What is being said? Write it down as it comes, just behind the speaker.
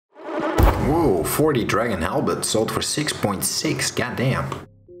Whoa, 40 Dragon Halberd sold for 6.6, goddamn.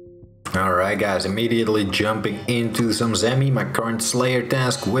 Alright guys, immediately jumping into some Zemi, my current Slayer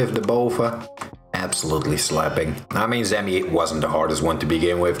task with the Bova. Absolutely slapping. I mean, Zemi wasn't the hardest one to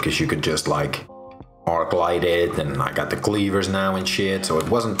begin with, because you could just like arc light it, and I got the cleavers now and shit, so it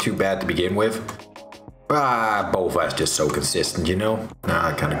wasn't too bad to begin with. Bova is just so consistent, you know?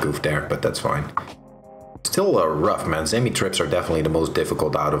 I kind of goofed there, but that's fine. Still rough, man. Zemi trips are definitely the most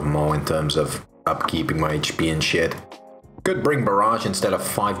difficult out of them all in terms of upkeeping my HP and shit. Could bring Barrage instead of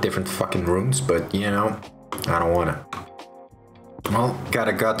 5 different fucking runes, but you know, I don't wanna. Well, got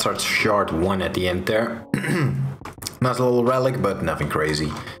a Gutsart Shard 1 at the end there. Nice little relic, but nothing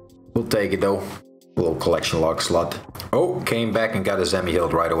crazy. We'll take it though. A little collection log slot. Oh, came back and got a Zemi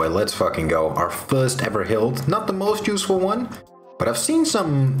hilt right away. Let's fucking go. Our first ever hilt. Not the most useful one, but I've seen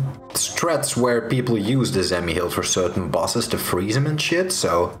some strats where people use the Zemi hilt for certain bosses to freeze them and shit,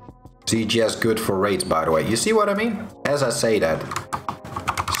 so ZGS good for raids, by the way. You see what I mean? As I say that.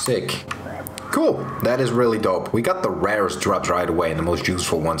 Sick. Cool. That is really dope. We got the rarest drops right away and the most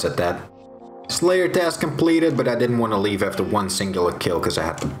useful ones at that. Slayer task completed, but I didn't want to leave after one singular kill because I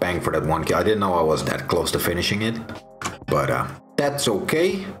had to bang for that one kill. I didn't know I was that close to finishing it, but that's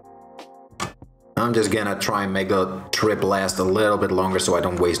okay. I'm just gonna try and make the trip last a little bit longer so I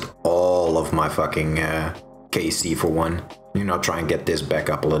don't waste all of my fucking KC for one. You know, try and get this back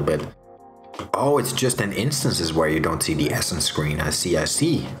up a little bit. Oh, it's just in instances where you don't see the essence screen. I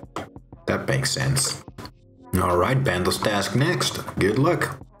see. That makes sense. Alright, Bandos task next. Good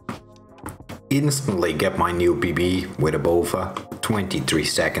luck. Instantly get my new PB with a Bova. 23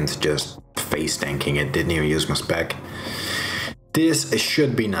 seconds just face tanking it. Didn't even use my spec. This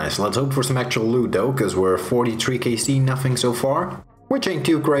should be nice. Let's hope for some actual loot though, because we're 43 KC, nothing so far. Which ain't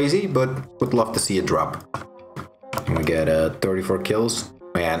too crazy, but would love to see it drop. We get 34 kills.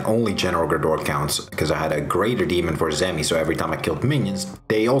 And only General Grador counts, because I had a Greater Demon for Zemi, so every time I killed minions,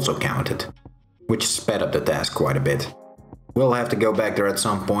 they also counted. Which sped up the task quite a bit. We'll have to go back there at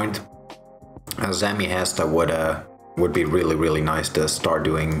some point. Zemi Hesta would be really nice to start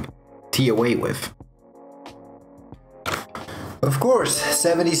doing TOA with. Of course,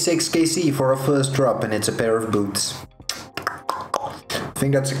 76 KC for a first drop, and it's a pair of boots. I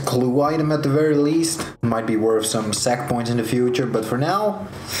think that's a clue item at the very least. Might be worth some sack points in the future, but for now,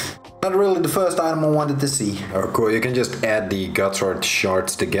 not really the first item I wanted to see. Oh cool, you can just add the Gutsword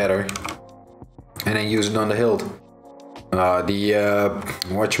shards together and then use it on the hilt.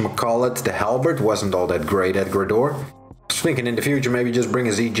 Whatchamacallit, the halberd wasn't all that great at Grador. I was thinking in the future maybe just bring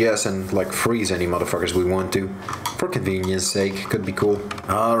a ZGS and like freeze any motherfuckers we want to. For convenience sake, could be cool.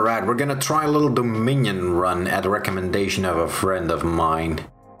 Alright, we're gonna try a little Dominion run at the recommendation of a friend of mine.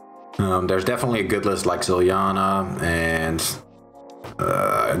 There's definitely a good list like Zilyana and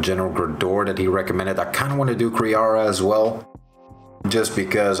General Grador that he recommended. I kind of want to do Kriara as well. Just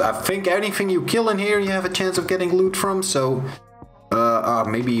because I think anything you kill in here you have a chance of getting loot from, so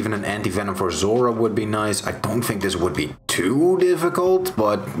maybe even an anti-venom for Zora would be nice. I don't think this would be too difficult,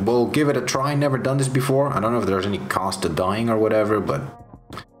 but we'll give it a try. Never done this before. I don't know if there's any cost to dying or whatever, but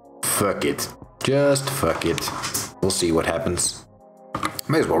fuck it. Just fuck it. We'll see what happens.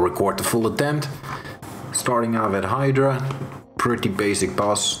 May as well record the full attempt. Starting off at Hydra. Pretty basic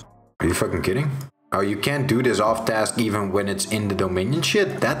boss. Are you fucking kidding? Oh, you can't do this off task even when it's in the Dominion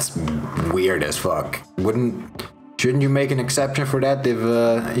shit? That's weird as fuck. Shouldn't you make an exception for that if,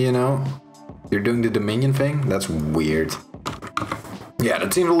 you know, you're doing the Dominion thing? That's weird. Yeah,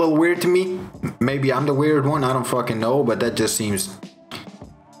 that seems a little weird to me. Maybe I'm the weird one, I don't fucking know, but that just seems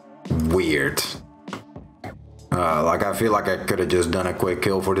weird. Like I feel like I could have just done a quick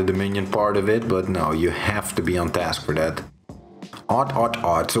kill for the Dominion part of it, but no, you have to be on task for that.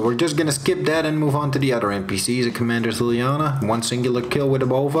 Odd. So we're just gonna skip that and move on to the other NPCs. A Commander Zilyana, one singular kill with a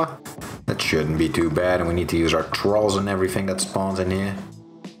Bova. That shouldn't be too bad, and we need to use our trolls and everything that spawns in here.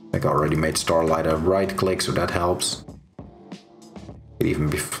 Like I already made Starlight a right click, so that helps. Could even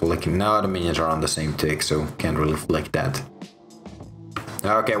be flicking. No, the minions are on the same tick, so can't really flick that.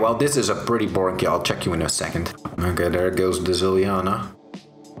 Okay, well this is a pretty boring kill. I'll check you in a second. Okay, there goes the Zilyana.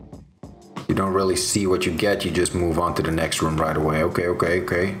 You don't really see what you get, you just move on to the next room right away.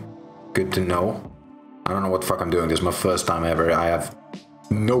 Okay. Good to know. I don't know what the fuck I'm doing. This is my first time ever. I have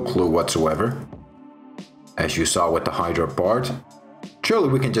no clue whatsoever. As you saw with the Hydra part. Surely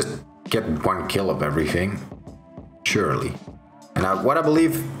we can just get one kill of everything. Surely. And what I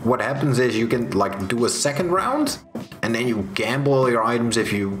believe what happens is you can like do a second round. And then you gamble all your items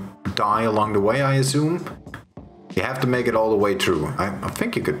if you die along the way, I assume. You have to make it all the way through. I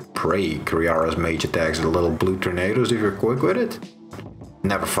think you could pray Kriara's mage attacks at little blue tornadoes if you're quick with it.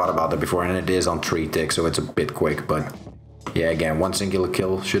 Never thought about that before, and it is on 3 ticks, so it's a bit quick, but yeah, again, one singular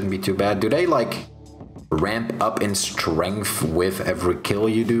kill shouldn't be too bad. Do they like ramp up in strength with every kill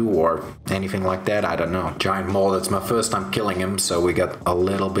you do or anything like that? I don't know. Giant Maul, that's my first time killing him, so we got a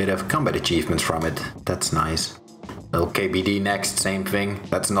little bit of combat achievements from it. That's nice. Little KBD next, same thing.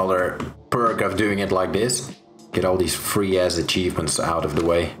 That's another perk of doing it like this. Get all these free ass achievements out of the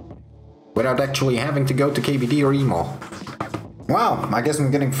way without actually having to go to KBD or emo. Wow, I guess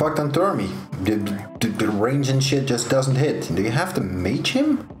I'm getting fucked on Termi. The range and shit just doesn't hit. Do you have to mage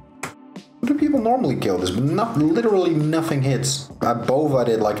him? What do people normally kill this? But literally nothing hits. I Bova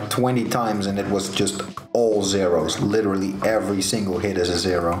did like 20 times and it was just all zeros. Literally every single hit is a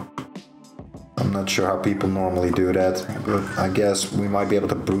 0. I'm not sure how people normally do that, but I guess we might be able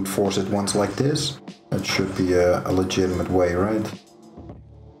to brute force it once like this. That should be a legitimate way, right?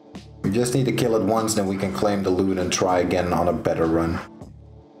 We just need to kill it once, then we can claim the loot and try again on a better run.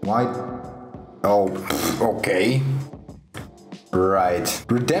 Why? Oh, okay. Right.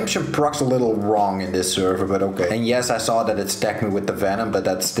 Redemption procs a little wrong in this server, but okay. And yes, I saw that it stacked me with the Venom, but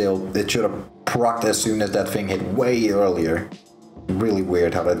that's still... It should have procced as soon as that thing hit way earlier. Really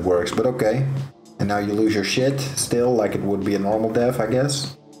weird how that works, but okay. And now you lose your shit, still, like it would be a normal death, I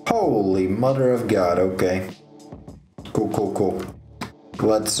guess. Holy mother of God, okay. Cool, cool, cool.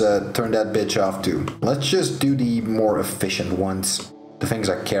 Let's turn that bitch off too. Let's just do the more efficient ones. The things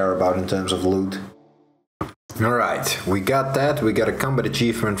I care about in terms of loot. Alright, we got that. We got a combat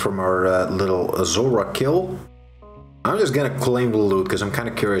achievement from our little Zora kill. I'm just gonna claim the loot because I'm kind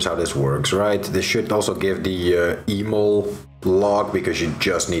of curious how this works, right? This should also give the emo log because you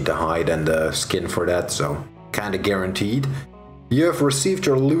just need to hide and skin for that, so kind of guaranteed. You have received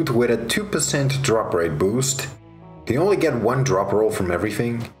your loot with a 2% drop rate boost. Do you only get one drop roll from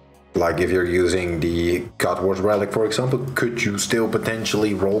everything? Like if you're using the God Wars relic, for example, could you still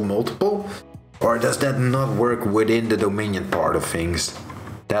potentially roll multiple? Or does that not work within the Dominion part of things?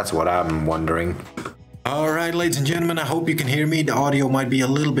 That's what I'm wondering. Alright, ladies and gentlemen, I hope you can hear me. The audio might be a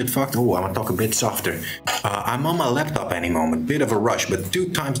little bit fucked. Oh, I'm gonna talk a bit softer. I'm on my laptop any moment, bit of a rush, but 2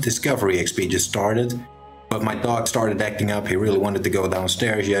 times Discovery XP just started. But my dog started acting up, he really wanted to go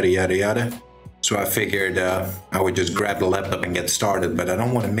downstairs, yada yada yada. So I figured I would just grab the laptop and get started, but I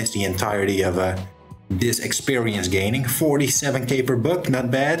don't want to miss the entirety of this experience gaining. 47k per book, not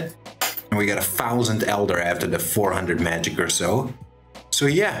bad. And we got 1,000 Elder after the 400 magic or so. So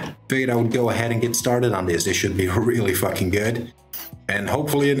yeah, figured I would go ahead and get started on this. This should be really fucking good. And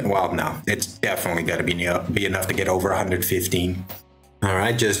hopefully, well, no, it's definitely gotta be enough to get over 115.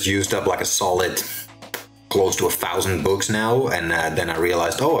 Alright, just used up like a solid close to 1,000 books now, and then I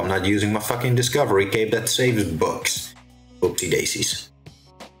realized, oh, I'm not using my fucking Discovery cape that saves books. Oopsie daisies.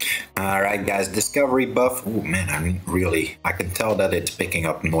 Alright guys, Discovery buff. Oh man, I can tell that it's picking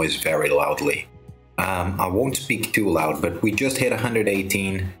up noise very loudly. I won't speak too loud, but we just hit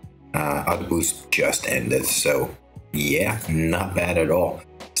 118. Our boost just ended, so yeah, not bad at all.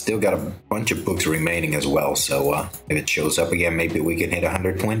 Still got a bunch of books remaining as well, so if it shows up again, maybe we can hit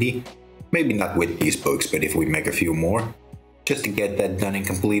 120. Maybe not with these books, but if we make a few more, just to get that done and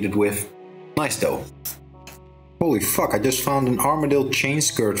completed with. Nice though. Holy fuck, I just found an Armadillo chain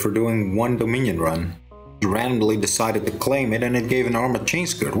skirt for doing 1 Dominion run. Randomly decided to claim it and it gave an armored chain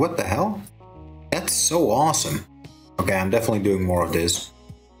skirt. What the hell? That's so awesome. Okay, I'm definitely doing more of this.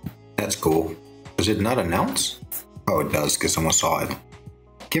 That's cool. Does it not announce? Oh, it does, because someone saw it.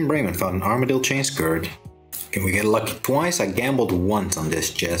 GIM Raimon found an Armadillo chain skirt. Can we get lucky twice? I gambled once on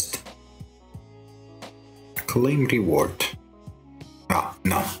this chest. Claim reward. Oh,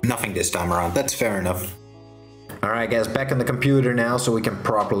 no, nothing this time around. That's fair enough. Alright guys, back on the computer now so we can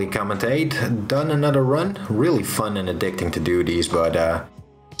properly commentate. Done another run. Really fun and addicting to do these, but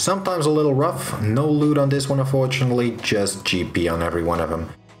sometimes a little rough. No loot on this one, unfortunately. Just GP on every one of them.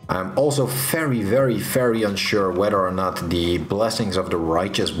 I'm also very unsure whether or not the Blessings of the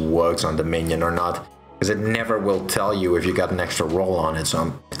Righteous works on Dominion or not. Because it never will tell you if you got an extra roll on it, so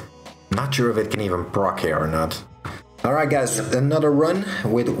I'm not sure if it can even proc here or not. Alright guys, another run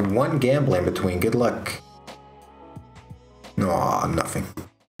with 1 gamble in between. Good luck. Aw, nothing.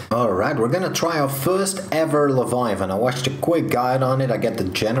 Alright, we're gonna try our first ever Leviathan. I watched a quick guide on it, I get the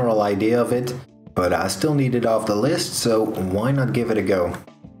general idea of it, but I still need it off the list, so why not give it a go?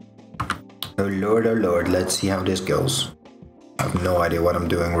 Oh lord, let's see how this goes. I have no idea what I'm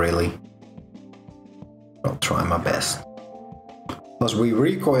doing really. I'll try my best. Plus we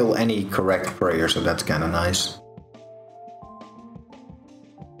recoil any correct prayer, so that's kinda nice.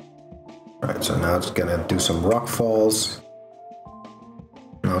 Alright, so now it's gonna do some rock falls.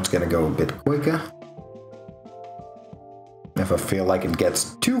 Now it's gonna go a bit quicker. If If I feel like it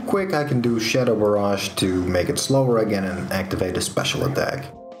gets too quick, I can do Shadow Barrage to make it slower again and activate a special attack.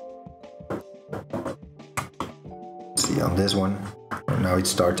 See on this one, now it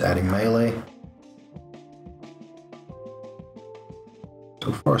starts adding melee.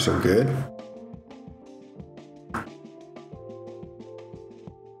 So far so good.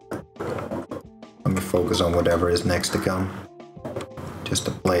 Let me focus on whatever is next to come, just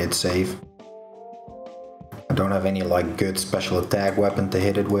to play it safe. I don't have any like good special attack weapon to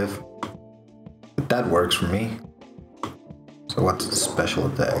hit it with, but that works for me. So what's the special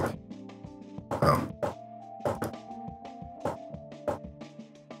attack? Oh.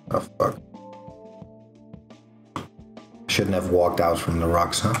 Oh fuck. Shouldn't have walked out from the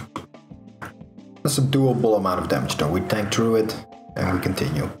rocks, huh? That's a doable amount of damage though. We tank through it and we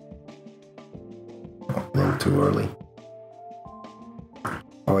continue. Oh, a little too early.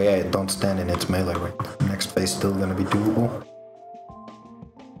 Oh yeah, don't stand in its melee range. Next phase still gonna be doable.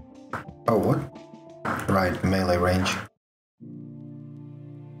 Oh, what? Right, melee range.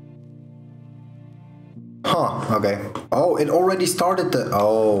 Huh, okay. Oh, it already started the...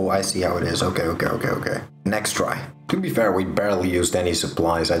 Oh, I see how it is. Okay. Next try. To be fair, we barely used any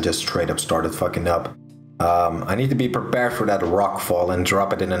supplies. I just straight up started fucking up. I need to be prepared for that rock fall and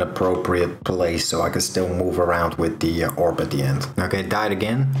drop it in an appropriate place so I can still move around with the orb at the end. Okay, died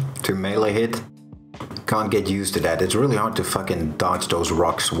again to melee hit. Can't get used to that. It's really hard to fucking dodge those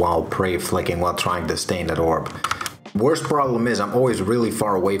rocks while prey flicking while trying to stay in that orb. Worst problem is I'm always really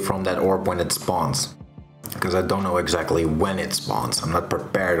far away from that orb when it spawns, because I don't know exactly when it spawns. I'm not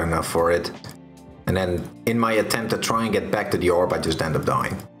prepared enough for it. And then in my attempt to try and get back to the orb, I just end up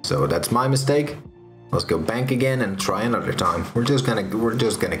dying. So that's my mistake. Let's go bank again and try another time. We're just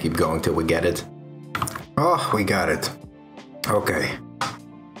gonna keep going till we get it. Oh, we got it. Okay.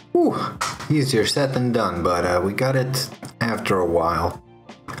 Whew, easier said than done, but we got it after a while.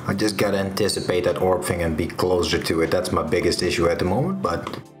 I just gotta anticipate that orb thing and be closer to it. That's my biggest issue at the moment,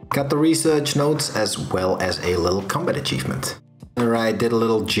 but got the research notes as well as a little combat achievement. Alright, did a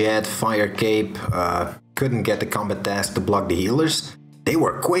little jet, fire cape, couldn't get the combat task to block the healers. They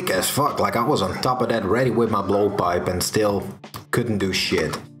were quick as fuck, like I was on top of that ready with my blowpipe and still couldn't do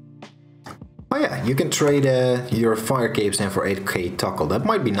shit. Oh yeah, you can trade your fire capes in for 8k tuckle. That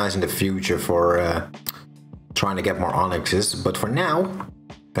might be nice in the future for trying to get more onyxes, but for now,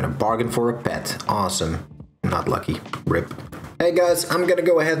 gonna bargain for a pet. Awesome. Not lucky. Rip. Hey guys, I'm gonna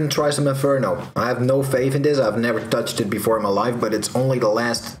go ahead and try some Inferno. I have no faith in this, I've never touched it before in my life, but it's only the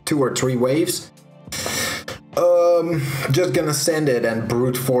last 2 or 3 waves. Just gonna send it and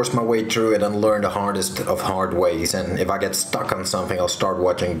brute force my way through it and learn the hardest of hard ways, and if I get stuck on something I'll start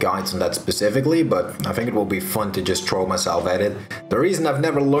watching guides on that specifically, but I think it will be fun to just throw myself at it. The reason I've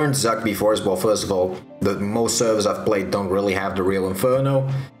never learned zachtx before is, well, first of all, the most servers I've played don't really have the real Inferno,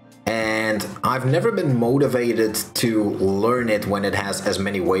 and I've never been motivated to learn it when it has as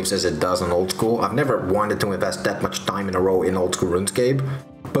many waves as it does on Oldschool. I've never wanted to invest that much time in a row in Oldschool RuneScape,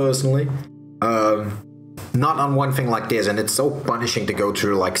 personally. Not on one thing like this, and it's so punishing to go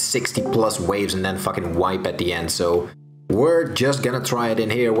through like 60 plus waves and then fucking wipe at the end, so we're just gonna try it in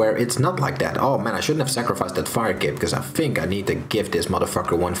here where it's not like that. Oh man, I shouldn't have sacrificed that fire cape, because I think I need to give this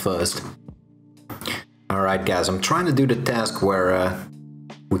motherfucker one first. Alright guys, I'm trying to do the task where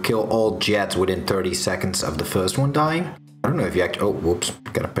we kill all jets within 30 seconds of the first one dying. I don't know if you actually... Oh, whoops,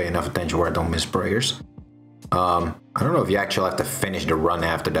 gotta pay enough attention where I don't miss prayers. I don't know if you actually have to finish the run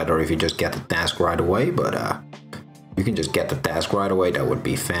after that or if you just get the task right away, but you can just get the task right away. That would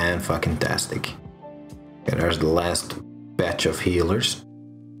be fan-fucking-tastic. Okay, there's the last batch of healers.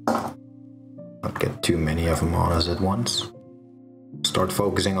 Not get too many of them on us at once. Start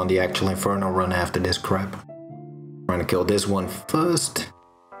focusing on the actual Inferno run after this crap. Trying to kill this one first.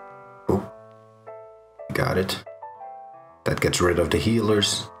 Oh, got it. That gets rid of the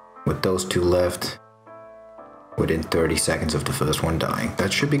healers. With those 2 left. Within 30 seconds of the first one dying.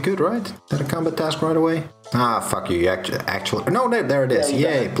 That should be good, right? Is that a combat task right away? Ah, fuck you, actually... No, there it is.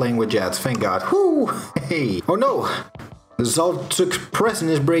 Yeah, yay, playing with jets, thank god. Whoo! Hey! Oh no! The zachtx prison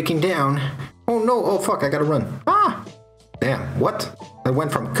is breaking down. Oh no, oh fuck, I gotta run. Ah! Damn, what? I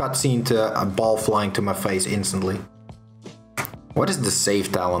went from cutscene to a ball flying to my face instantly. What is the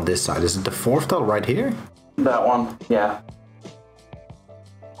save tile on this side? Is it the 4th tile right here? That one, yeah.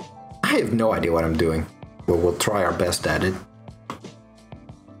 I have no idea what I'm doing. But we'll try our best at it.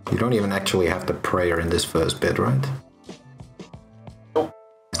 You don't even actually have the prayer in this first bit, right? Nope.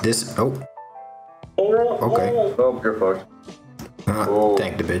 Is this... Oh. Okay. Oh, you're fucked.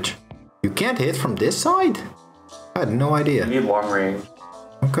 Thank the bitch. You can't hit from this side? I had no idea. You need long range.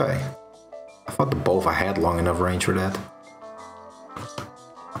 Okay. I thought the Bova had long enough range for that.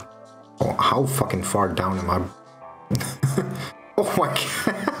 Oh, how fucking far down am I? Oh my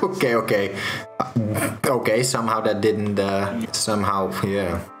god. Okay. Okay, somehow that didn't, somehow,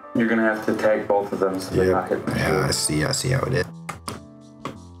 yeah. You're gonna have to tag both of them so they're not hitting the shield. Yeah, I see how it is.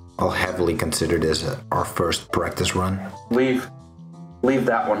 I'll heavily consider this our first practice run. Leave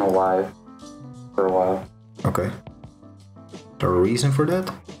that one alive for a while. Okay. Is there a reason for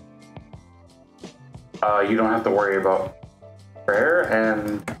that? You don't have to worry about prayer,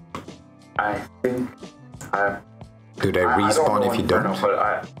 and I think do they respawn if you don't?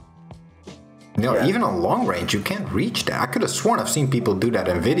 No, yeah. Even on long range, you can't reach that. I could have sworn I've seen people do that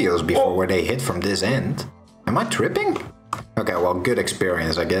in videos before where they hit from this end. Am I tripping? Okay, well, good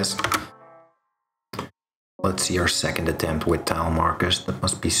experience, I guess. Let's see our second attempt with tile markers. That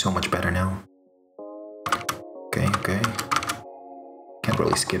must be so much better now. Okay. Can't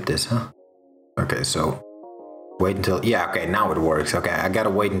really skip this, huh? Okay, so wait until... Yeah, okay, now it works. Okay, I gotta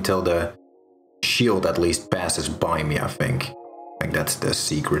wait until the shield at least passes by me, I think. I think that's the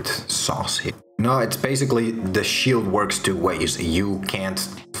secret sauce here. No, it's basically the shield works two ways. You can't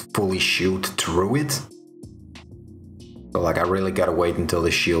fully shoot through it. So like I really gotta wait until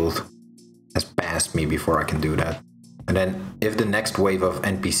the shield has passed me before I can do that. And then if the next wave of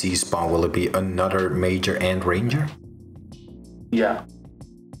NPCs spawn, will it be another major and ranger? Yeah.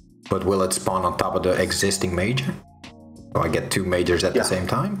 But will it spawn on top of the existing major? So I get two majors at the same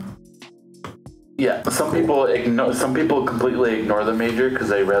time? Yeah, some people completely ignore the major because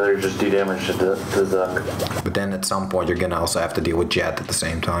they rather just do damage to Zuk. But then at some point you're gonna also have to deal with Jet at the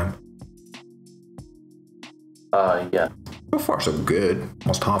same time. Yeah. So far so good.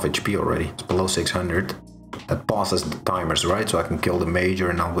 Almost half HP already. It's below 600. That pauses the timers, right? So I can kill the major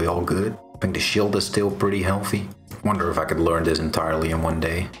and I'll be all good. I think the shield is still pretty healthy. Wonder if I could learn this entirely in one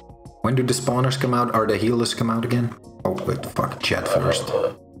day. When do the spawners come out? Or the healers come out again? Oh, wait, fuck, Jet first.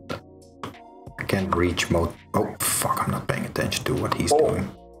 I can't reach mode. Oh, fuck, I'm not paying attention to what he's doing.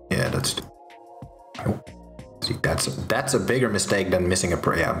 Yeah, that's... Oh. See, that's a bigger mistake than missing a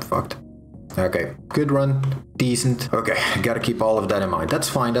prey. Yeah, I'm fucked. Okay, good run, decent. Okay, gotta keep all of that in mind. That's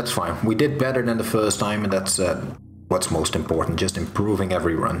fine, that's fine. We did better than the first time, and that's what's most important, just improving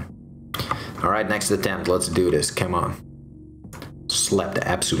every run. Alright, next attempt, let's do this, come on. Slap the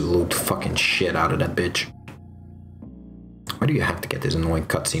absolute fucking shit out of that bitch. Why do you have to get this annoying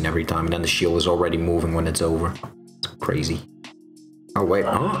cutscene every time, and then the shield is already moving when it's over? It's crazy. Oh wait,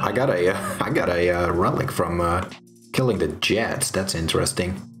 oh, I got a relic from killing the Jets, that's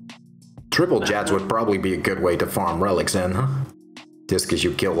interesting. Triple Jets would probably be a good way to farm relics then, huh? Just because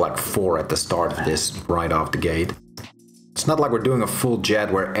you kill like 4 at the start of this, right off the gate. It's not like we're doing a full Jet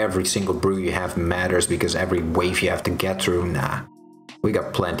where every single brew you have matters because every wave you have to get through. Nah. We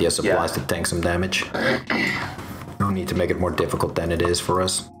got plenty of supplies to tank some damage. No need to make it more difficult than it is for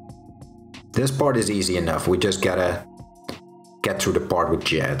us. This part is easy enough. We just gotta get through the part with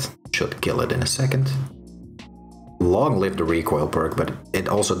Jet. Should kill it in a second. Long live the recoil perk, but it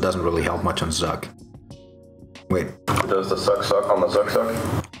also doesn't really help much on Zuk. Wait. Does the suck on the Zuk?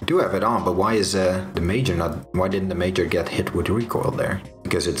 I do have it on, but why is the major not... Why didn't the major get hit with recoil there?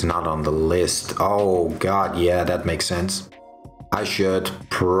 Because it's not on the list. Oh god, yeah, that makes sense. I should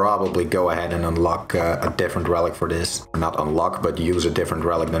probably go ahead and unlock a different relic for this. Not unlock, but use a different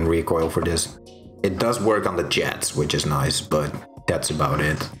relic than recoil for this. It does work on the Jets, which is nice, but that's about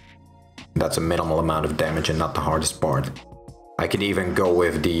it. That's a minimal amount of damage and not the hardest part. I could even go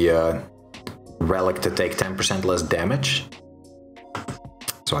with the relic to take 10% less damage.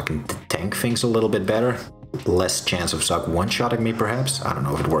 So I can tank things a little bit better. Less chance of Zuk one-shotting me perhaps. I don't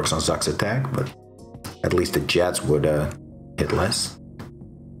know if it works on Zuk's attack, but at least the Jets would hit less.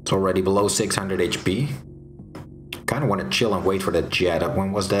 It's already below 600 HP. Kinda want to chill and wait for that Jet.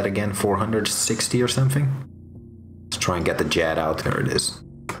 When was that again? 460 or something? Let's try and get the Jet out. There it is.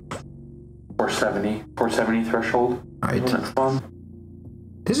 470 threshold. Right.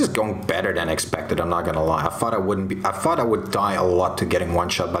 This is going better than expected, I'm not gonna lie. I thought I would die a lot to getting one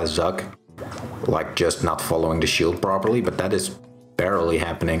shot by Zuk. Like just not following the shield properly, but that is barely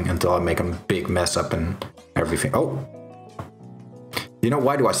happening until I make a big mess up and everything. Oh! You know,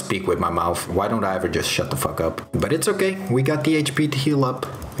 why do I speak with my mouth? Why don't I ever just shut the fuck up? But it's okay, we got the HP to heal up.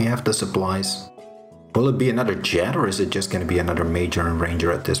 We have the supplies. Will it be another Jet or is it just gonna be another major and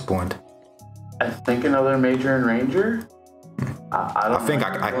ranger at this point? I think another major and ranger. I think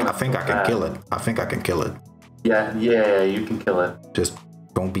I can kill it. I think I can kill it. Yeah, you can kill it. Just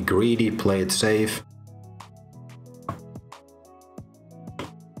don't be greedy. Play it safe.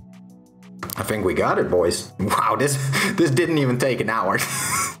 I think we got it, boys. Wow, this didn't even take an hour.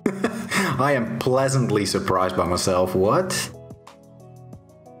 I am pleasantly surprised by myself. What?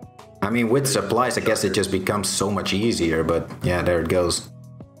 I mean, with supplies, I guess it just becomes so much easier, but yeah, there it goes.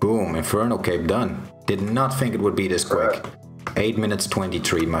 Boom, Inferno Cape done. Did not think it would be this quick. 8 minutes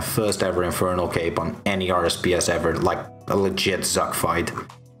 23, my first ever Infernal Cape on any RSPS ever, like a legit Zuck fight.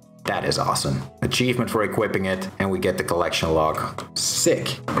 That is awesome. Achievement for equipping it, and we get the collection log.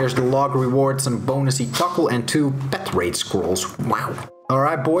 Sick. Here's the log reward, some bonusy tuckle, and 2 pet raid scrolls. Wow.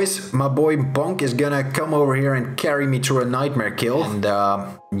 Alright boys, my boy Bonk is gonna come over here and carry me through a nightmare kill. And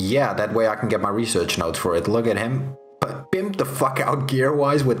yeah, that way I can get my research notes for it. Look at him. Pimp the fuck out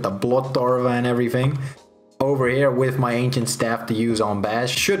gear-wise with the blood torva and everything. Over here with my ancient staff to use on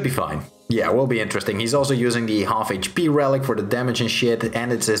Bash. Should be fine. Yeah, will be interesting. He's also using the half HP relic for the damage and shit.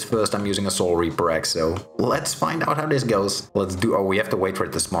 And it's his first time using a Soul Reaper X. So let's find out how this goes. Let's do... Oh, we have to wait for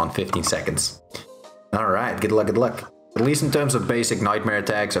it to spawn 15 seconds. Alright, good luck, good luck. At least in terms of basic nightmare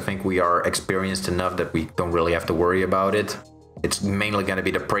attacks, I think we are experienced enough that we don't really have to worry about it. It's mainly going to be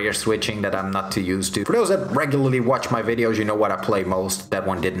the prayer switching that I'm not too used to. For those that regularly watch my videos, you know what I play most. That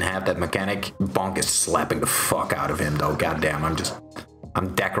one didn't have that mechanic. Bonk is slapping the fuck out of him though. Goddamn,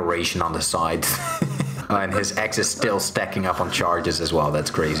 I'm decoration on the side. And his X is still stacking up on charges as well.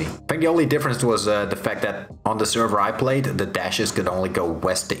 That's crazy. I think the only difference was the fact that on the server I played, the dashes could only go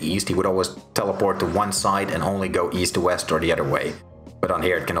west to east. He would always teleport to one side and only go east to west or the other way. But on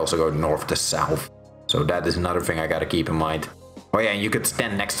here it can also go north to south. So that is another thing I gotta keep in mind. Oh yeah, and you could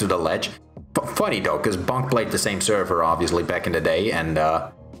stand next to the ledge. Funny though, because Bonk played the same server obviously back in the day, and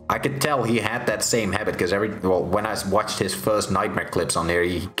I could tell he had that same habit because when I watched his first nightmare clips on there,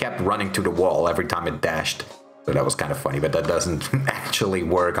 he kept running to the wall every time it dashed. So that was kind of funny, but that doesn't actually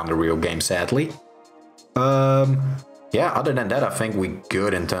work on the real game, sadly. Yeah, other than that, I think we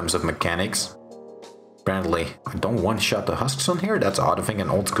good in terms of mechanics. Apparently, I don't one-shot the husks on here. That's odd. I think in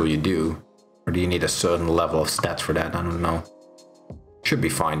old school you do. Or do you need a certain level of stats for that? I don't know. Should be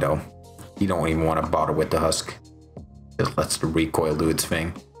fine though. You don't even want to bother with the husk. Just lets the recoil do its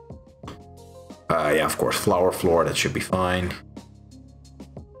thing. Yeah, of course, flower floor, that should be fine.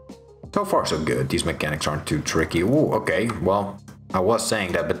 So far so good. These mechanics aren't too tricky. Ooh, okay, well, I was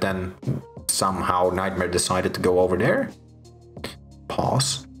saying that, but then somehow Nightmare decided to go over there.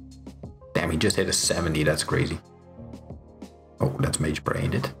 Pause. Damn, he just hit a 70, that's crazy. Oh, that's Mage Brain,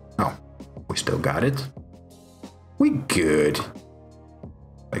 ain't it? Oh, we still got it. We good.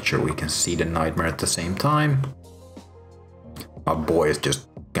 Make sure we can see the Nightmare at the same time. My boy is just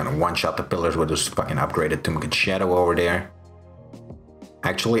gonna one-shot the pillars with his fucking upgraded Tumken Shadow over there.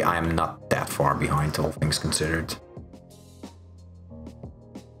 Actually, I am not that far behind, all things considered.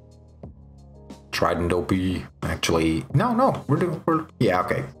 Trident OP, actually... No, we're... Yeah,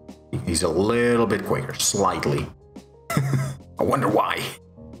 okay. He's a little bit quicker, slightly. I wonder why.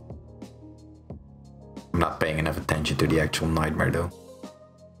 I'm not paying enough attention to the actual Nightmare, though.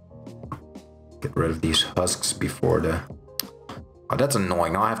 Get rid of these husks before the... Oh, that's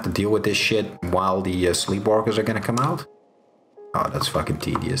annoying. I'll have to deal with this shit while the sleepwalkers are gonna come out. Oh, that's fucking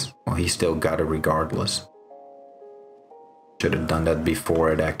tedious. Well, he still got it regardless. Should have done that before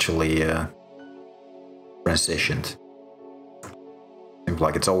it actually transitioned. Seems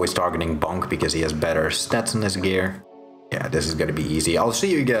like it's always targeting Bonk because he has better stats in his gear. Yeah, this is gonna be easy. I'll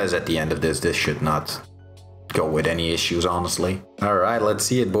see you guys at the end of this. This should not go with any issues, honestly. Alright, let's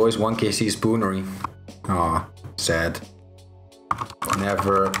see it, boys. 1KC Spoonery. Aw, sad.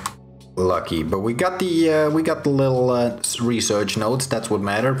 Never lucky. But we got the little research notes. That's what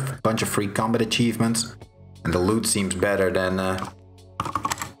matter. Bunch of free combat achievements. And the loot seems better than...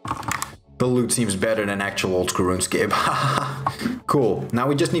 the loot seems better than actual old school RuneScape. Cool. Now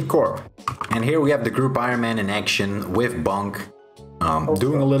we just need Corp. And here we have the group Iron Man in action with Bonk.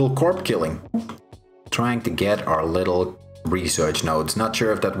 Doing a little Corp killing. Trying to get our little research nodes. Not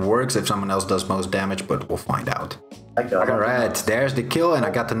sure if that works, if someone else does most damage, but we'll find out. Alright, there's the kill, and I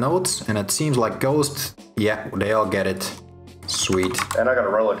got the notes, and it seems like Ghost. Yeah, they all get it. Sweet. And I got a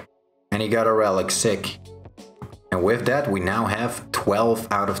relic. And he got a relic, sick. And with that, we now have 12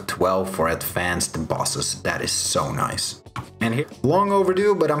 out of 12 for advanced bosses. That is so nice. And here, long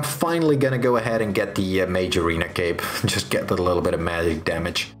overdue, but I'm finally gonna go ahead and get the Mage Arena Cape. Just get a little bit of magic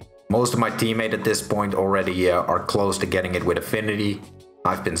damage. Most of my teammates at this point already are close to getting it with Affinity.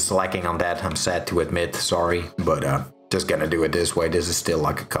 I've been slacking on that, I'm sad to admit, sorry. But just gonna do it this way, this is still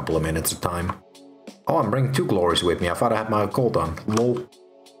like a couple of minutes of time. Oh, I'm bringing 2 glories with me, I thought I had my cold on, lol.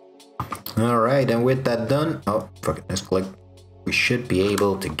 Alright, and with that done, oh, fuck it, misclick. We should be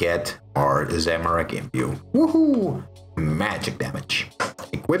able to get our Zamorak Imbue. Woohoo! Magic damage.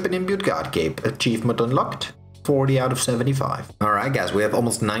 Equip an Imbued God Cape, achievement unlocked. 40 out of 75. Alright guys, we have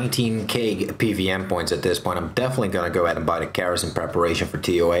almost 19k PVM points at this point. I'm definitely gonna go ahead and buy the carrots in preparation for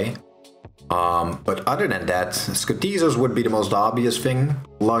TOA. But other than that, Scotizos would be the most obvious thing,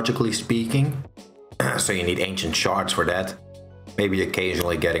 logically speaking. So you need ancient shards for that. Maybe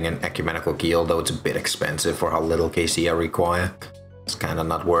occasionally getting an ecumenical key, although it's a bit expensive for how little KC I require. It's kind of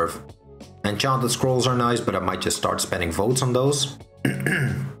not worth. Enchanted scrolls are nice, but I might just start spending votes on those.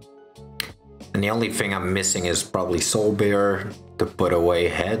 And the only thing I'm missing is probably Soulbearer to put away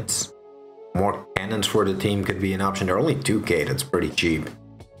heads. More cannons for the team could be an option. They're only 2k, that's pretty cheap.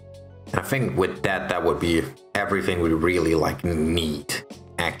 And I think with that, that would be everything we really need,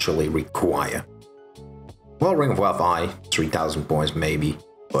 actually require. Well, Ring of Wealth I, 3000 points maybe,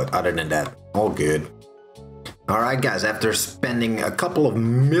 but other than that, all good. Alright guys, after spending a couple of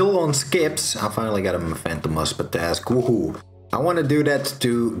mil on skips, I finally got a Phantom Muspet task, woohoo. I want to do that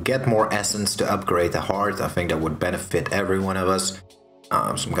to get more essence to upgrade the heart. I think that would benefit every one of us.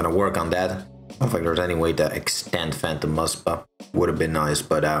 So I'm gonna work on that. I don't think there's any way to extend Phantom Muspet. Would have been nice,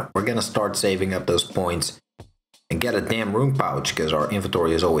 but we're gonna start saving up those points and get a damn rune pouch, because our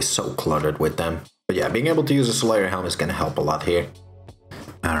inventory is always so cluttered with them. But yeah, being able to use a Slayer helm is gonna help a lot here.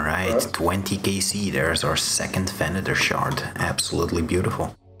 Alright, 20 KC, there's our second Venator shard. Absolutely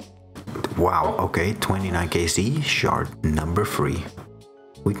beautiful. Wow, okay, 29 KC, shard number 3.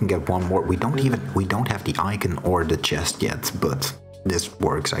 We can get one more. We don't have the icon or the chest yet, but this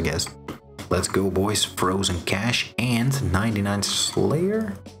works, I guess. Let's go, boys. Frozen Cash and 99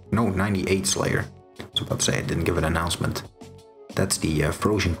 Slayer? No, 98 Slayer. I was about to say I didn't give an announcement. That's the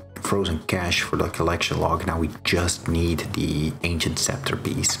frozen cache for the collection log. Now we just need the ancient scepter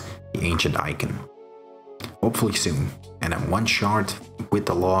piece, the ancient icon. Hopefully soon. And then one shard with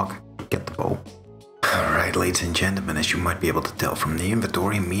the log, get the bow. Alright, ladies and gentlemen, as you might be able to tell from the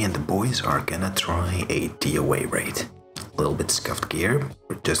inventory, me and the boys are gonna try a DOA raid. A little bit scuffed gear,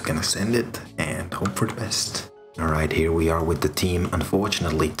 we're just gonna send it and hope for the best. Alright, here we are with the team.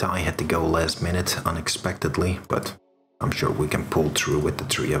 Unfortunately, Tai had to go last minute, unexpectedly, but I'm sure we can pull through with the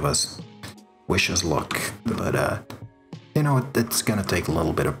 3 of us. Wish us luck, but you know, it's gonna take a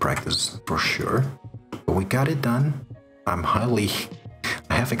little bit of practice for sure. But we got it done. I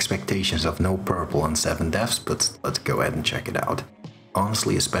have expectations of no purple and 7 deaths, but let's go ahead and check it out.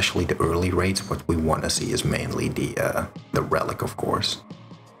 Honestly, especially the early raids, what we want to see is mainly the relic, of course.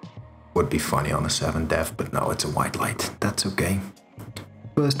 Would be funny on a 7 death, but no, it's a white light. That's okay.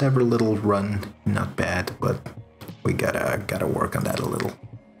 First ever little run, not bad, but we gotta work on that a little.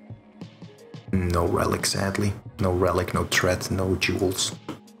 No relic, sadly. No relic, no threat, no jewels.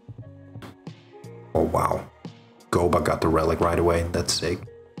 Oh wow. Goba got the relic right away, that's sick.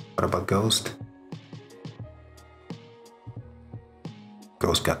 What about Ghost?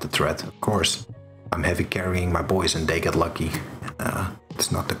 Ghost got the threat, of course. I'm heavy carrying my boys and they get lucky.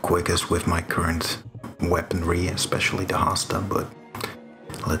 It's not the quickest with my current weaponry, especially the Hasta, but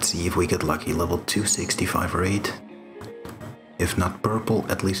let's see if we get lucky. Level 265 raid. If not purple,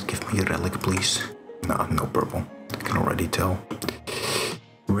 at least give me a relic, please. No purple. I can already tell.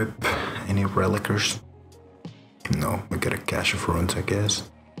 Rip. Any relicers? No, we got a cache of runes, I guess.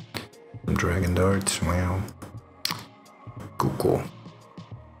 Some dragon darts, wow. Cool.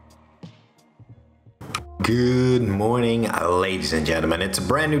 Good morning, ladies and gentlemen. It's a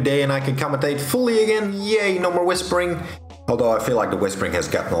brand new day and I can commentate fully again. Yay, no more whispering. Although I feel like the whispering has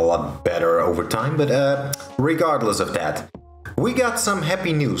gotten a lot better over time, but regardless of that. We got some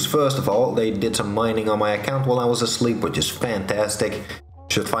happy news. First of all, they did some mining on my account while I was asleep, which is fantastic.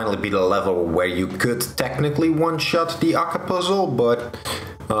 Should finally be the level where you could technically one-shot the Akka puzzle, but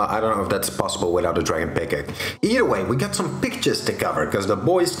I don't know if that's possible without a dragon pickaxe. Either way, we got some pictures to cover, because the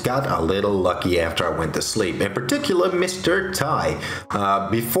boys got a little lucky after I went to sleep. In particular, Mr. Tai.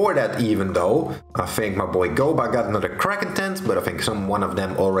 Before that even though, I think my boy Goba got another Kraken tent, but I think one of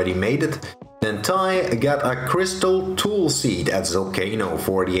them already made it. Then Tai got a crystal tool seed at Volcano,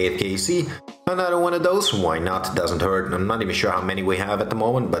 48 KC. Another one of those, why not? Doesn't hurt. I'm not even sure how many we have at the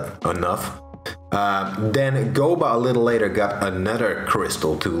moment, but enough. Then Goba a little later got another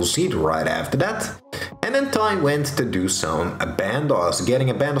crystal tool seed right after that. And then Tai went to do some bandos,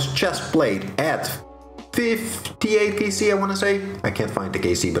 getting a bandos chest plate at 58 KC, I want to say. I can't find the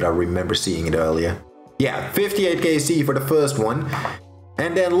KC, but I remember seeing it earlier. Yeah, 58 KC for the first one.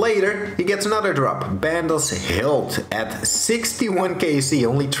 And then later, he gets another drop. Bandos Hilt at 61 KC,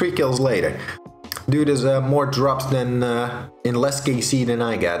 only 3 kills later. Dude is more drops than in less KC than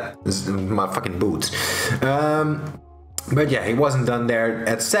I got. This is my fucking boots. But yeah, he wasn't done there.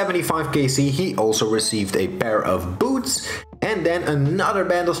 At 75 KC, he also received a pair of boots. And then another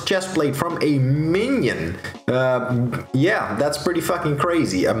Bandos chestplate from a minion. Yeah, that's pretty fucking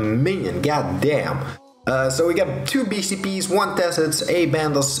crazy. A minion, goddamn. So we got 2 BCPs, 1 Tessets, a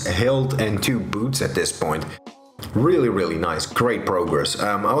Bandos, hilt, and 2 boots at this point. Really nice, great progress.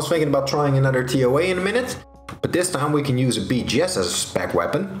 I was thinking about trying another TOA in a minute, but this time we can use a BGS as a spec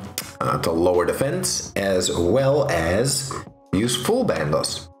weapon to lower defense, as well as use full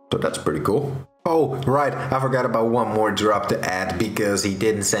Bandos. So that's pretty cool. Oh, right, I forgot about one more drop to add because he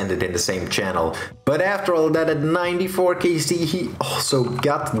didn't send it in the same channel. But after all that, at 94 KC, he also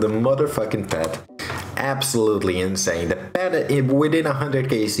got the motherfucking pet. Absolutely insane. The pet within 100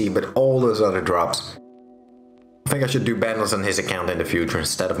 KC, but all those other drops. I think I should do banners on his account in the future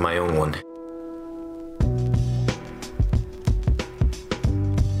instead of my own one.